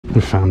We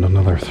found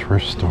another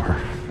thrift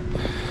store.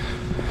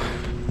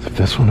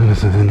 This one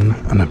is in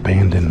an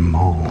abandoned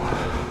mall.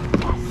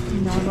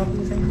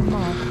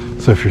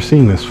 So if you're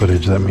seeing this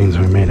footage, that means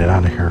we made it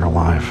out of here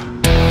alive.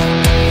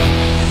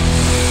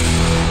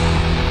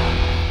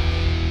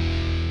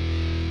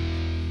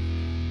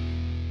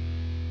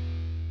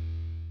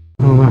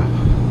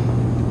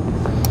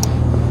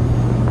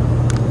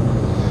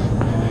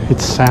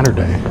 It's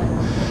Saturday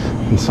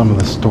and some of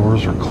the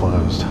stores are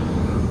closed,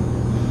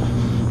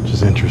 which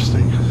is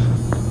interesting.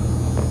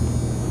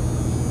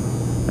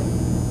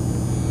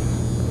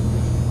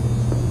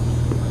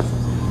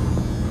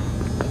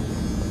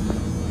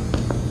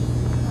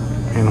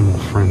 Animal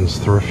Friends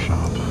thrift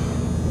shop.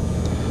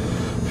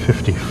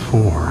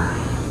 54.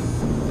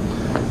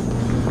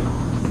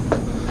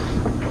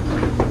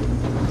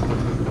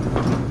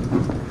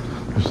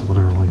 There's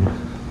literally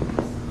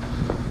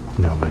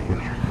nobody in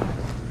here.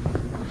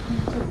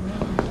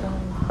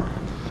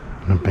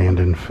 An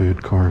abandoned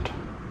food court.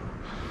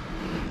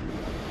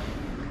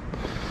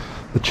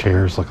 The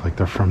chairs look like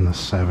they're from the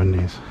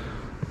 70s.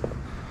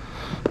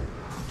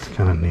 It's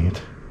kind of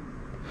neat.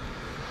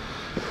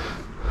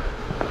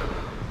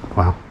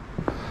 Wow,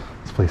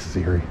 this place is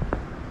eerie.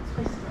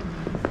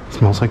 It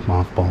smells like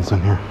mothballs in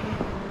here.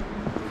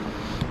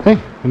 Hey,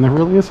 and there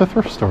really is a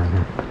thrift store in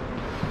here.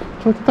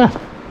 Look at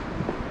that.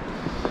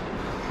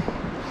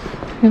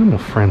 Animal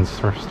Friends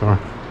thrift store.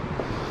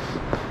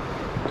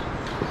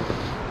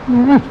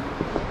 Alright.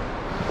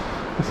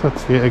 Guess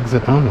that's the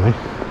exit only.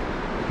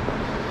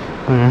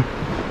 There.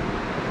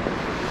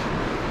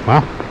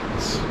 Wow,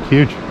 it's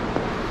huge.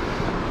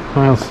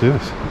 Alright, let's do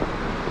this.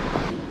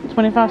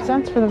 25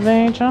 cents for the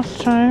VHS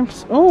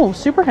tapes. Oh,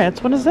 super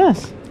hits. What is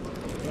this?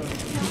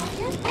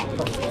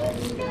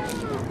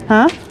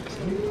 Huh?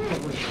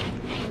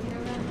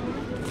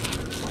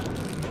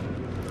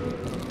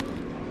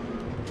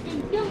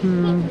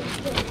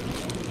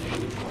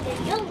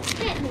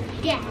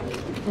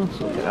 Let's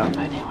look it up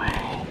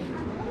anyway.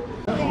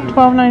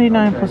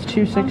 $12.99 plus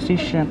 $2.60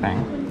 shipping.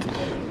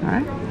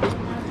 Alright.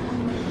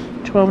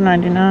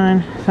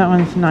 $12.99. That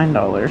one's $9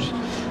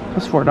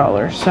 plus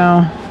 $4.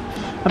 So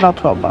about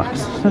 12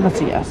 bucks. So that's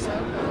a yes.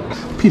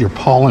 Peter,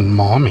 Paul, and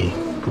Mommy.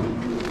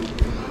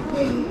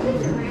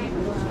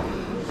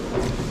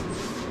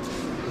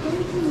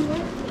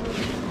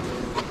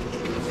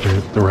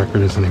 The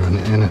record isn't even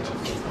in it.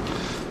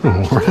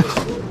 Oh,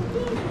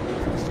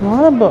 a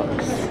lot of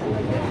books.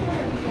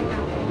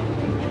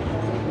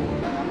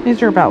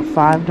 These are about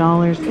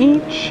 $5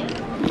 each.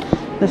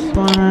 This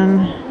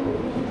one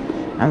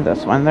and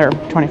this one. They're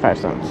 25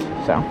 cents.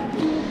 So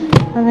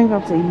I think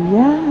that's a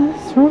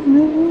yes from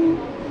me.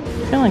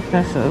 I feel like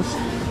this is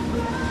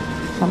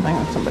something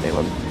that somebody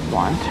would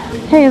want.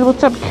 Hey,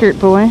 what's up, cute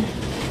boy?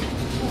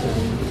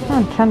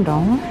 Oh, $10.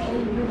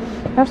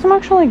 They have some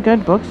actually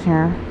good books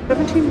here.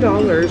 $17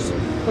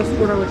 plus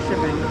 $4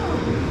 shipping.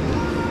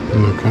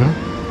 Okay.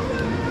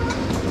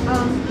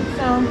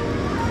 So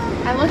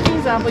I looked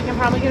these up. We can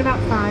probably get about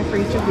 5 for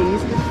each of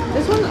these.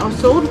 This one,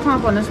 sold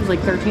comp on this was like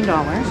 $13.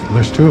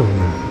 There's 2 of them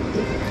there.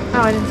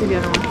 Oh, I didn't see the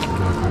other one.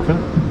 Okay.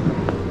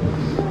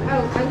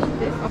 Oh, I leave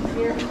this up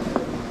here. I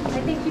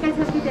think you guys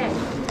have a good day.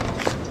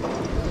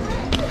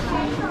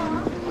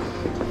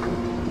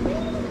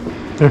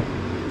 There.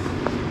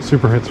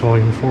 Super Hits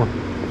Volume 4.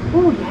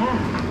 Oh, yeah.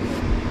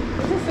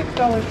 This is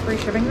 $6 free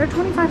shipping. They're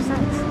 25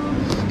 cents.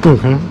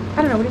 Okay. I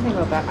don't know. What do you think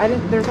about that?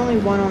 There's only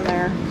one on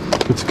there.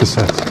 It's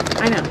cassettes.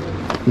 I know.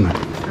 No.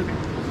 Okay.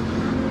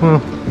 Well,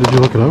 did you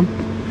look it up?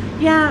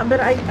 Yeah,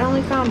 but I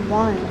only found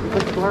one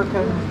with the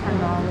barcode of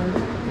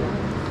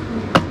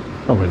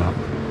 $10. Probably not.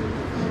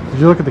 Did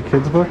you look at the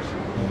kids' books?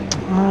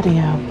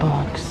 Audio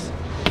books.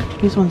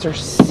 These ones are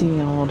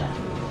sealed.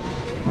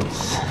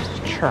 Let's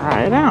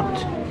try it out.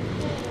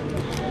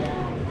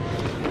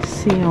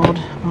 Sealed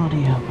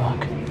audio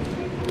book.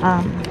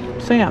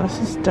 So yeah, this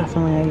is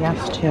definitely a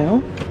yes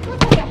too.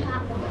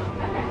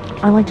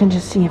 I like to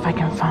just see if I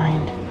can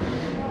find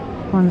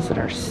ones that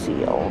are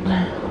sealed.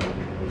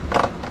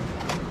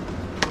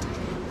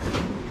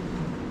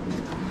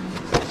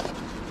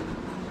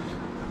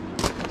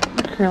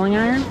 Curling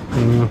iron?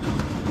 Yeah.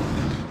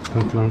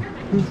 Don't know.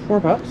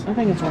 $4. I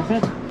think it's worth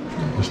it.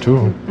 There's 2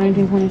 of them.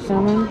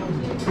 1927.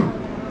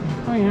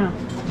 Oh yeah.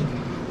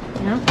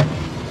 Yeah.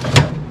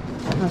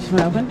 That's been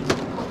open.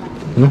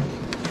 Yeah.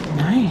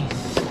 Nice.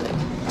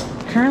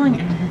 Curling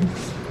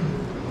irons.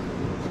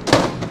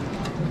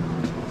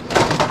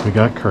 We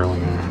got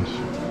curling irons.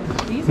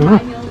 These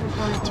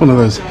It's one of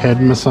those head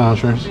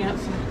massagers.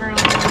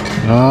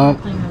 Oh,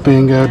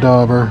 bingo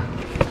dauber.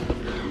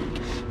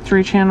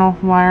 3-channel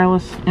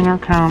wireless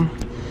intercom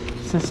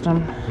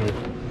system.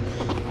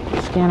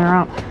 Scanner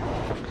up.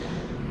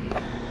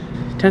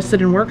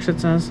 Tested and works, it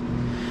says.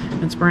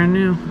 It's brand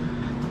new.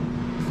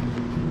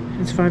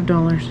 It's $5.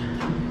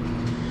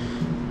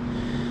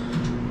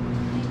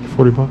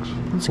 40 bucks.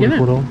 Let's get it.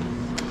 $44.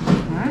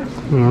 Alright.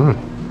 All right.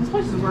 This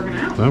place is working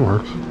out. That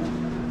works.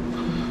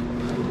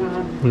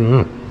 Look at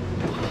that.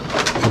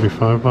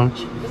 35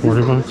 bucks.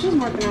 40 bucks. This is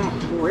working out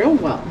real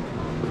well.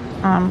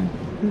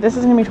 this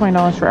is gonna be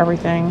 $20 for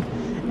everything,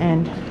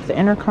 and the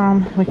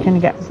intercom we can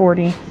get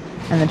 40,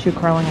 and the 2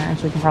 curling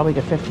irons we can probably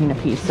get 15 a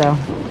piece. So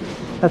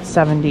that's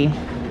 70.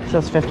 So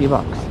that's 50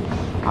 bucks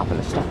off of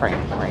this stuff right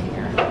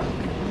here,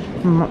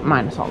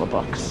 minus all the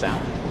books. So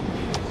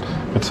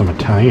got some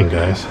Italian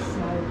guys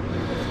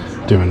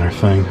doing their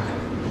thing.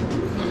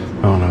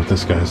 I don't know what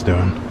this guy's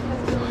doing,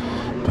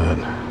 but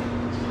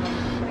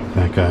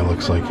that guy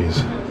looks like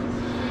he's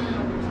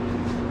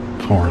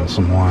pouring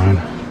some wine.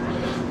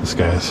 This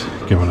guy's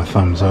giving a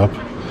thumbs up.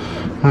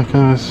 That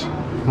guy's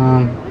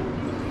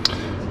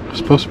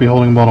supposed to be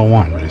holding a bottle of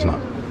wine, but he's not.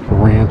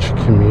 Ranch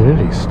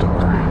Community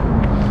Store,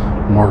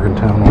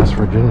 Morgantown, West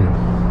Virginia.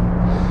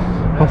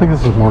 I don't think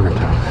this is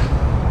Morgantown.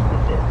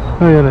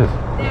 Oh yeah, it is.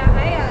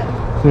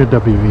 Yeah, It's near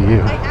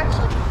WVU.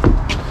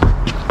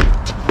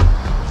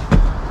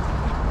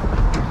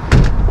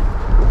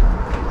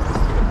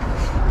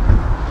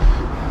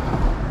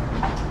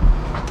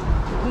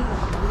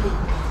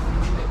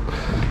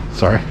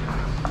 Sorry.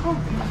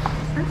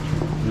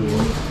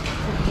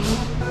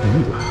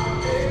 Ooh,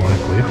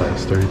 Black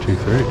Levi's,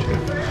 32.32.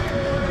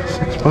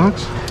 $6.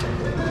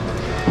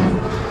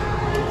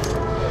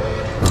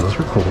 Those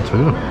are cool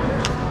too.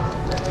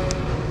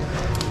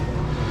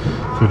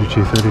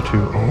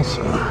 32.32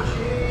 also. I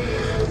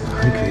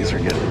think these are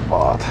getting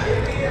bought.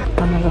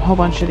 there's a whole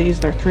bunch of these.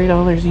 They're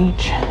 $3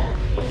 each.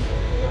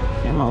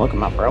 I'm gonna look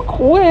them up real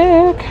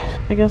quick.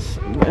 I guess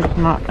it's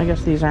not. I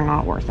guess these are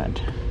not worth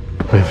it.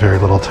 We have very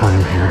little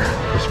time here.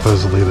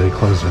 Supposedly they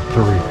close at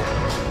 3,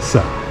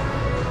 so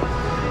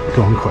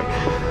going quick.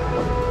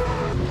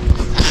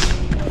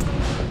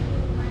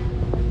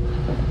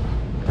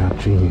 Got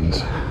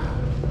jeans.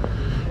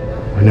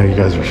 I know you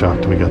guys are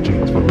shocked we got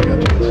jeans, but we got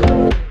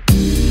jeans.